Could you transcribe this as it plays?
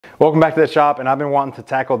Welcome back to the shop, and I've been wanting to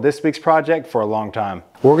tackle this week's project for a long time.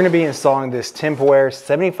 We're going to be installing this TEMPWARE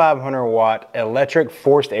 7500 watt electric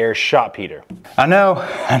forced air shop heater. I know,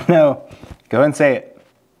 go ahead and say it.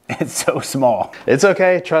 It's so small. It's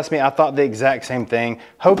okay, trust me, I thought the exact same thing.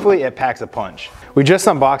 Hopefully it packs a punch. We just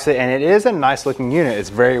unboxed it and it is a nice looking unit. It's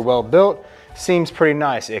very well built, seems pretty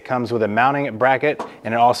nice. It comes with a mounting bracket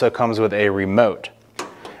and it also comes with a remote.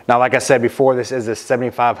 Now, like I said before, this is a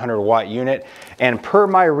 7500 watt unit, and per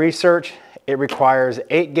my research, it requires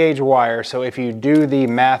 8-gauge wire. So if you do the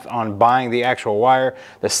math on buying the actual wire,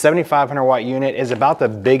 the 7500 watt unit is about the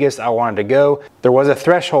biggest I wanted to go. There was a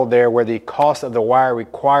threshold there where the cost of the wire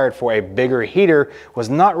required for a bigger heater was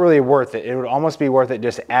not really worth it. It would almost be worth it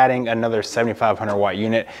just adding another 7500 watt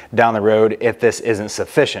unit down the road if this isn't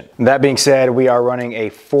sufficient. That being said, we are running a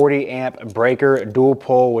 40 amp breaker dual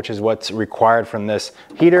pole, which is what's required from this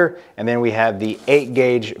heater. And then we have the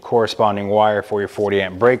 8-gauge corresponding wire for your 40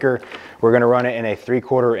 amp breaker. We're gonna run it in a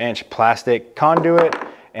 3/4 inch plastic conduit,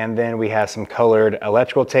 and then we have some colored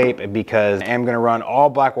electrical tape because I am gonna run all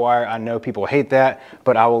black wire. I know people hate that,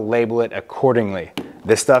 but I will label it accordingly.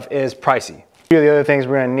 This stuff is pricey. A few of the other things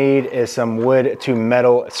we're gonna need is some wood to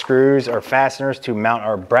metal screws or fasteners to mount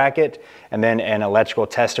our bracket, and then an electrical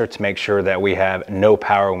tester to make sure that we have no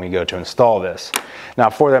power when we go to install this. Now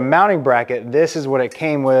for the mounting bracket, this is what it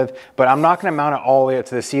came with, but I'm not gonna mount it all the way up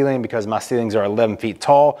to the ceiling because my ceilings are 11 feet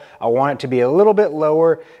tall. I want it to be a little bit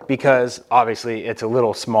lower because obviously it's a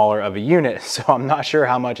little smaller of a unit, so I'm not sure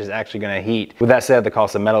how much is actually gonna heat. With that said, the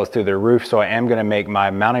cost of metal is through the roof, so I am gonna make my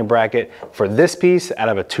mounting bracket for this piece out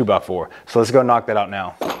of a 2x4. So let's go knock that out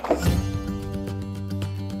now.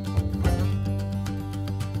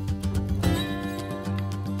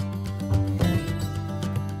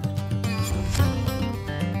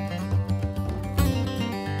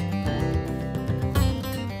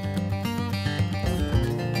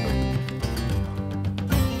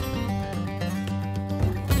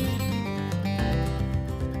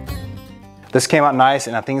 This came out nice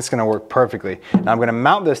and I think it's gonna work perfectly. Now I'm gonna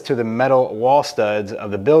mount this to the metal wall studs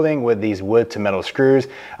of the building with these wood to metal screws.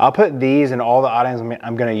 I'll put these and all the items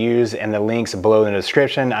I'm gonna use in the links below in the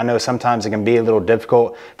description. I know sometimes it can be a little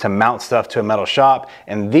difficult to mount stuff to a metal shop,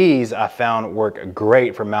 and these I found work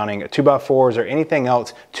great for mounting 2x4s or anything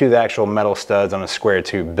else to the actual metal studs on a square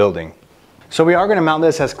tube building. So we are going to mount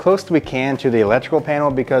this as close as we can to the electrical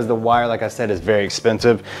panel because the wire, like I said, is very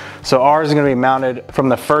expensive. So ours is going to be mounted from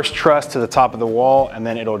the first truss to the top of the wall, and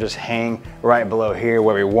then it'll just hang right below here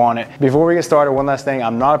where we want it. Before we get started, one last thing,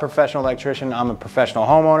 I'm not a professional electrician, I'm a professional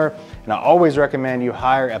homeowner, and I always recommend you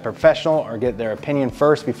hire a professional or get their opinion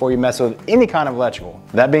first before you mess with any kind of electrical.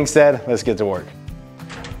 That being said, let's get to work.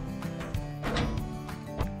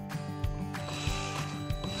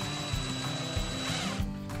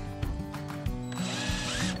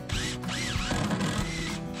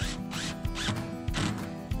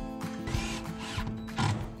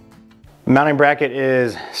 Mounting bracket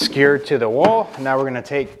is secured to the wall. Now we're gonna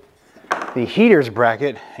take the heater's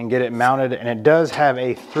bracket and get it mounted, and it does have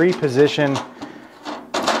a 3-position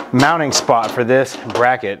mounting spot for this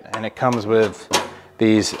bracket, and it comes with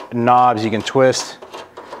these knobs you can twist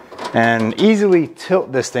and easily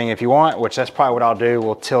tilt this thing if you want, which that's probably what I'll do.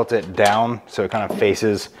 We'll tilt it down so it kind of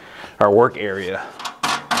faces our work area.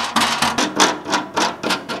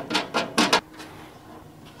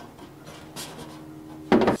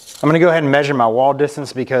 I'm gonna go ahead and measure my wall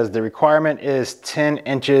distance because the requirement is 10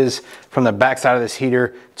 inches from the back side of this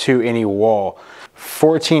heater to any wall.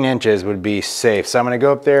 14 inches would be safe. So I'm gonna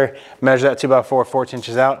go up there, measure that 2x4 14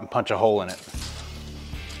 inches out and punch a hole in it.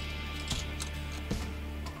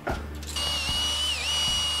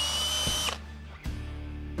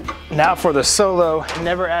 Now for the solo,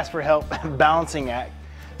 never ask for help, balancing act.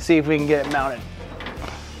 See if we can get it mounted.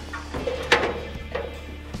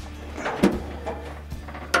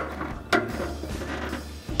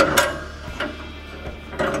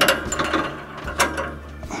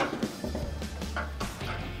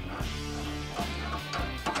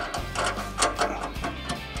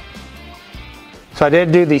 So I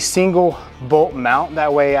did do the single bolt mount.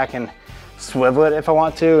 That way I can swivel it if I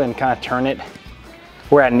want to and kind of turn it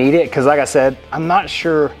where I need it. Because like I said, I'm not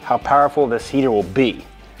sure how powerful this heater will be.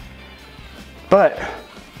 But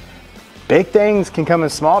big things can come in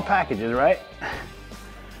small packages, right?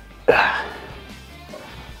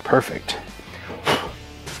 Perfect.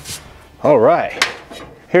 All right.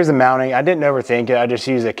 Here's the mounting. I didn't overthink it. I just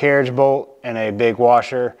used a carriage bolt and a big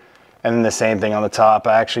washer, and then the same thing on the top.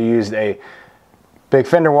 I actually used a big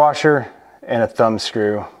fender washer and a thumb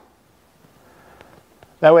screw.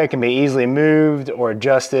 That way it can be easily moved or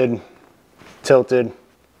adjusted, tilted.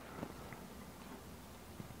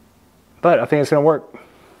 but I think it's gonna work.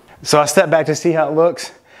 So I stepped back to see how it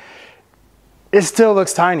looks. It still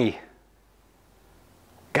looks tiny.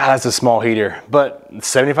 God, that's a small heater, but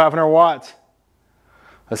 7,500 watts.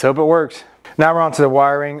 Let's hope it works. Now we're on to the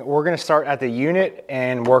wiring. We're gonna start at the unit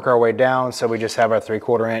and work our way down. So we just have our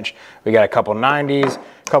 3/4 inch. We got a couple 90s,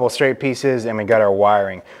 a couple straight pieces, and we got our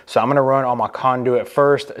wiring. So I'm gonna run all my conduit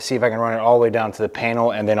first, see if I can run it all the way down to the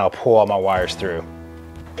panel, and then I'll pull all my wires through.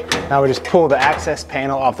 Now we just pull the access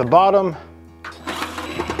panel off the bottom.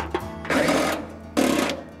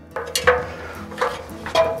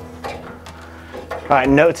 All right,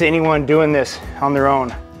 note to anyone doing this on their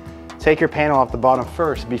own, take your panel off the bottom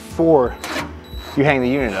first before you hang the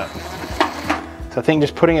unit up. So I think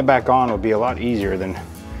just putting it back on will be a lot easier than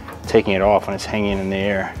taking it off when it's hanging in the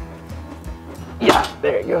air. Yeah,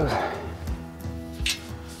 there it goes.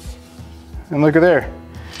 And look at there.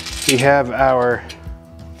 We have our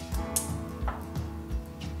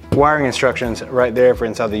wiring instructions right there for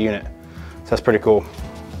inside the unit. So that's pretty cool.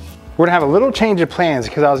 We're gonna have a little change of plans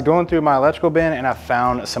because I was going through my electrical bin and I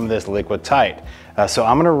found some of this liquid tight. So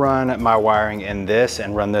I'm gonna run my wiring in this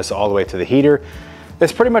and run this all the way to the heater.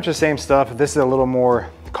 It's pretty much the same stuff. This is a little more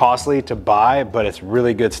costly to buy, but it's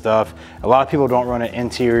really good stuff. A lot of people don't run an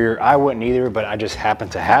interior. I wouldn't either, but I just happen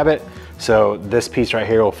to have it. So this piece right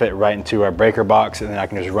here will fit right into our breaker box, and then I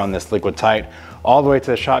can just run this liquid tight all the way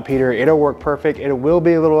to the shop heater. It'll work perfect. It will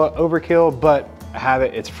be a little overkill, but I have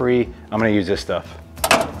it, it's free. I'm gonna use this stuff.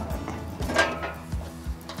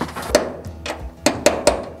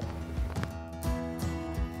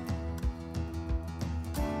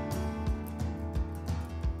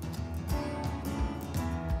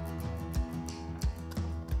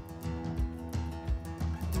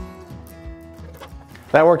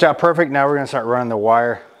 That worked out perfect. Now we're gonna start running the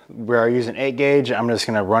wire. We are using 8 gauge. I'm just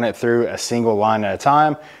gonna run it through a single line at a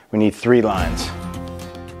time. We need 3 lines.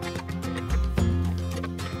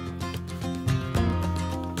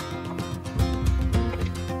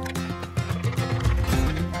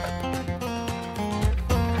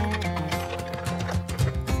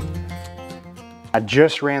 I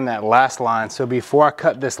just ran that last line. So before I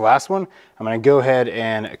cut this last one, I'm gonna go ahead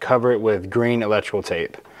and cover it with green electrical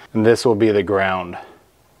tape. And this will be the ground.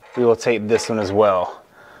 We will tape this one as well.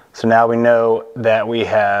 So now we know that we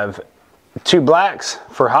have 2 blacks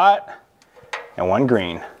for hot and 1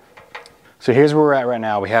 green. So here's where we're at right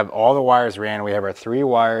now. We have all the wires ran. We have our 3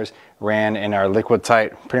 wires ran in our liquid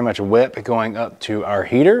tight, pretty much whip going up to our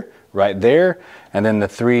heater right there. And then the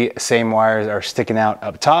 3 same wires are sticking out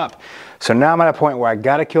up top. So now I'm at a point where I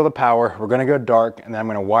gotta kill the power. We're gonna go dark and then I'm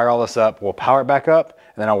gonna wire all this up. We'll power it back up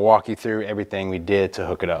and then I'll walk you through everything we did to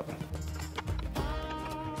hook it up.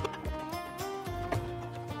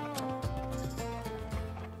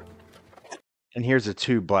 And here's the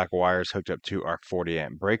 2 black wires hooked up to our 40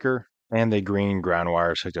 amp breaker and the green ground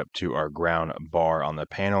wires hooked up to our ground bar on the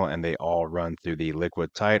panel, and they all run through the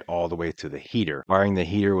liquid tight all the way to the heater. Wiring the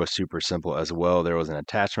heater was super simple as well. There was an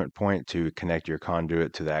attachment point to connect your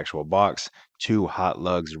conduit to the actual box, 2 hot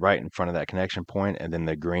lugs right in front of that connection point, and then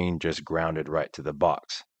the green just grounded right to the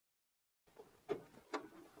box.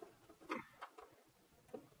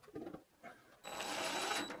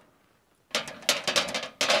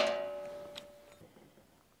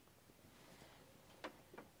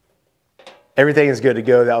 Everything is good to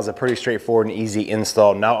go. That was a pretty straightforward and easy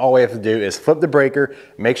install. Now all we have to do is flip the breaker,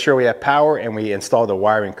 make sure we have power and we install the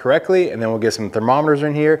wiring correctly, and then we'll get some thermometers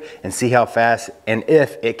in here and see how fast and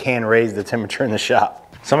if it can raise the temperature in the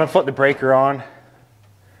shop. So I'm gonna flip the breaker on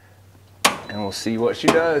and we'll see what she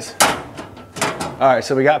does. All right,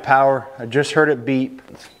 so we got power. I just heard it beep.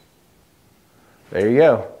 There you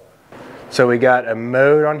go. So we got a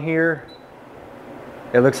mode on here.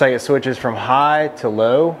 It looks like it switches from high to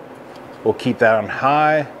low. We'll keep that on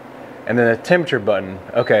high. And then the temperature button.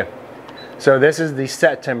 Okay, so this is the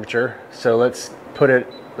set temperature. So let's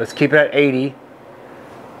keep it at 80.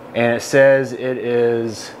 And it says it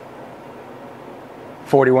is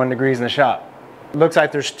 41 degrees in the shop. It looks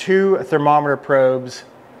like there's 2 thermometer probes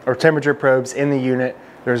or temperature probes in the unit.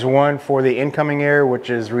 There's one for the incoming air,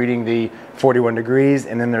 which is reading the 41 degrees.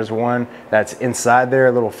 And then there's one that's inside there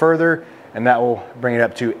a little further, and that will bring it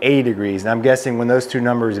up to 80 degrees. And I'm guessing when those 2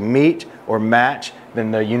 numbers meet or match,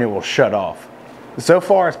 then the unit will shut off. So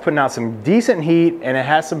far it's putting out some decent heat and it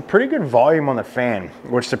has some pretty good volume on the fan,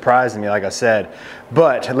 which surprised me, like I said.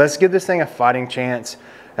 But let's give this thing a fighting chance.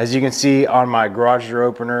 As you can see on my garage door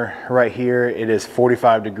opener right here, it is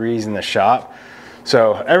 45 degrees in the shop.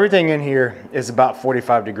 So everything in here is about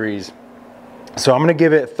 45 degrees. So I'm gonna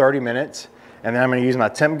give it 30 minutes. And then I'm gonna use my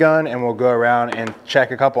temp gun and we'll go around and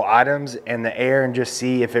check a couple items in the air and just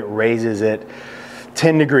see if it raises it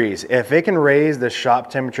 10 degrees. If it can raise the shop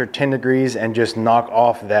temperature 10 degrees and just knock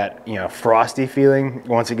off that, you know, frosty feeling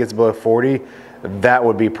once it gets below 40, that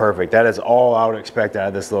would be perfect. That is all I would expect out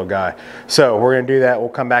of this little guy. So we're gonna do that. We'll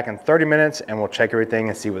come back in 30 minutes and we'll check everything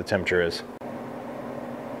and see what the temperature is.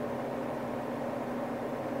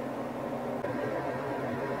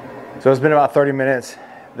 So it's been about 30 minutes.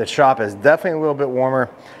 The shop is definitely a little bit warmer.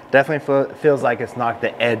 Definitely feels like it's knocked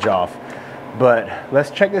the edge off. But let's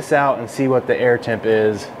check this out and see what the air temp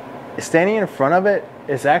is. Standing in front of it,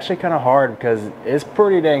 it's actually kind of hard because it's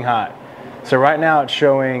pretty dang hot. So right now it's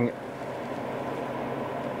showing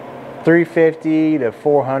 350 to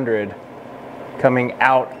 400 coming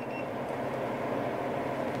out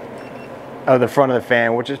of the front of the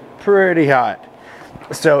fan, which is pretty hot.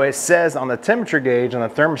 So it says on the temperature gauge on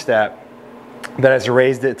the thermostat that it's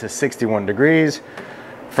raised it to 61 degrees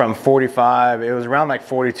from 45. It was around like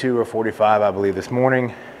 42 or 45, I believe, this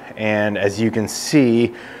morning. And as you can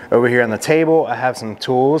see over here on the table, I have some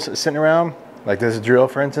tools sitting around. Like this drill,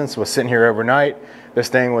 for instance, was sitting here overnight. This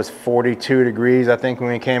thing was 42 degrees, I think, when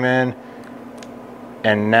we came in.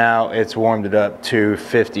 And now it's warmed it up to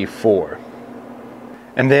 54.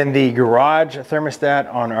 And then the garage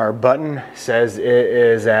thermostat on our button says it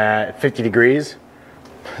is at 50 degrees.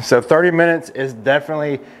 So 30 minutes is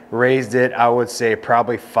definitely raised it, I would say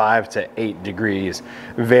probably 5 to 8 degrees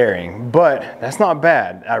varying, but that's not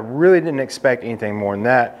bad. I really didn't expect anything more than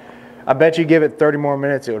that. I bet you give it 30 more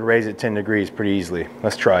minutes, it would raise it 10 degrees pretty easily.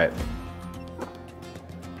 Let's try it.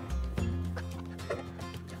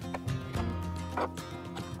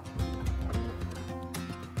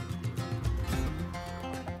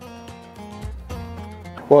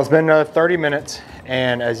 Well, it's been another 30 minutes,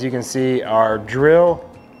 and as you can see, our drill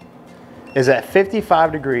is at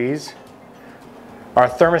 55 degrees. Our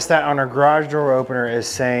thermostat on our garage door opener is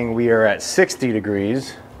saying we are at 60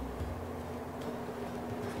 degrees.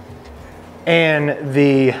 And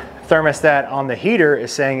the thermostat on the heater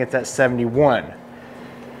is saying it's at 71.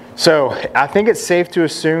 So I think it's safe to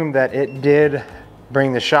assume that it did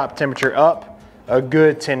bring the shop temperature up a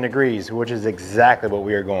good 10 degrees, which is exactly what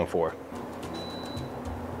we are going for.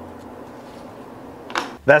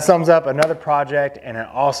 That sums up another project and an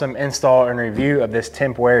awesome install and review of this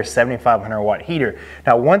TEMPWARE 7500 watt heater.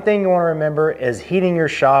 Now, one thing you want to remember is heating your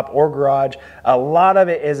shop or garage, a lot of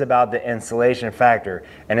it is about the insulation factor.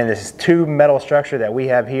 And in this tube metal structure that we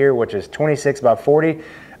have here, which is 26 by 40,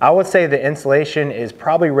 I would say the insulation is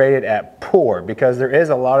probably rated at poor because there is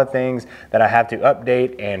a lot of things that I have to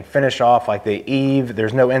update and finish off, like the eave.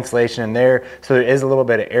 There's no insulation in there, so there is a little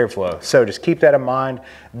bit of airflow. So just keep that in mind.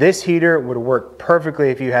 This heater would work perfectly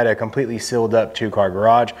if you had a completely sealed up 2-car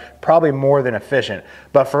garage, probably more than efficient.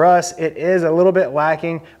 But for us, it is a little bit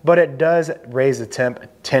lacking, but it does raise the temp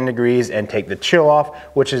 10 degrees and take the chill off,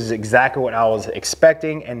 which is exactly what I was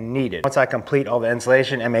expecting and needed. Once I complete all the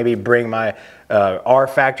insulation and maybe bring my R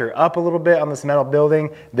factor up a little bit on this metal building,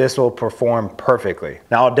 this will perform perfectly.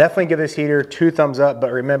 Now, I'll definitely give this heater 2 thumbs up,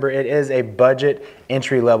 but remember, it is a budget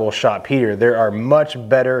entry-level shop heater. There are much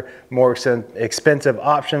better, more expensive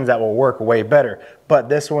options that will work way better. But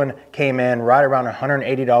this one came in right around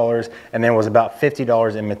 $180 and then was about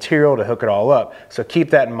 $50 in material to hook it all up. So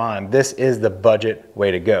keep that in mind. This is the budget way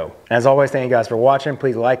to go. And as always, thank you guys for watching.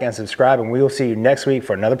 Please like and subscribe, and we will see you next week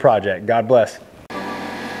for another project. God bless.